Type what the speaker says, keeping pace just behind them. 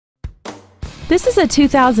This is a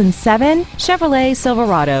 2007 Chevrolet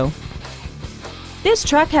Silverado. This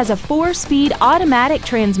truck has a 4-speed automatic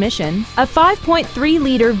transmission, a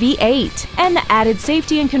 5.3-liter V8, and the added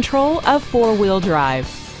safety and control of 4-wheel drive.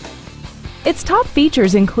 Its top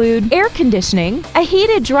features include air conditioning, a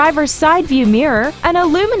heated driver's side view mirror, an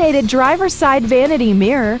illuminated driver's side vanity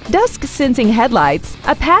mirror, dusk-sensing headlights,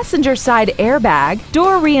 a passenger side airbag,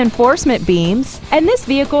 door reinforcement beams, and this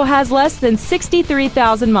vehicle has less than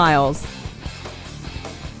 63,000 miles.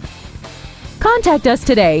 Contact us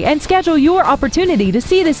today and schedule your opportunity to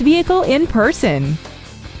see this vehicle in person.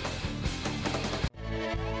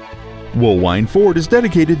 Woolwine Ford is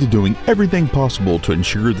dedicated to doing everything possible to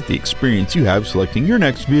ensure that the experience you have selecting your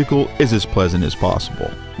next vehicle is as pleasant as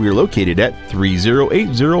possible. We are located at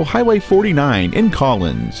 3080 Highway 49 in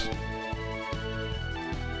Collins.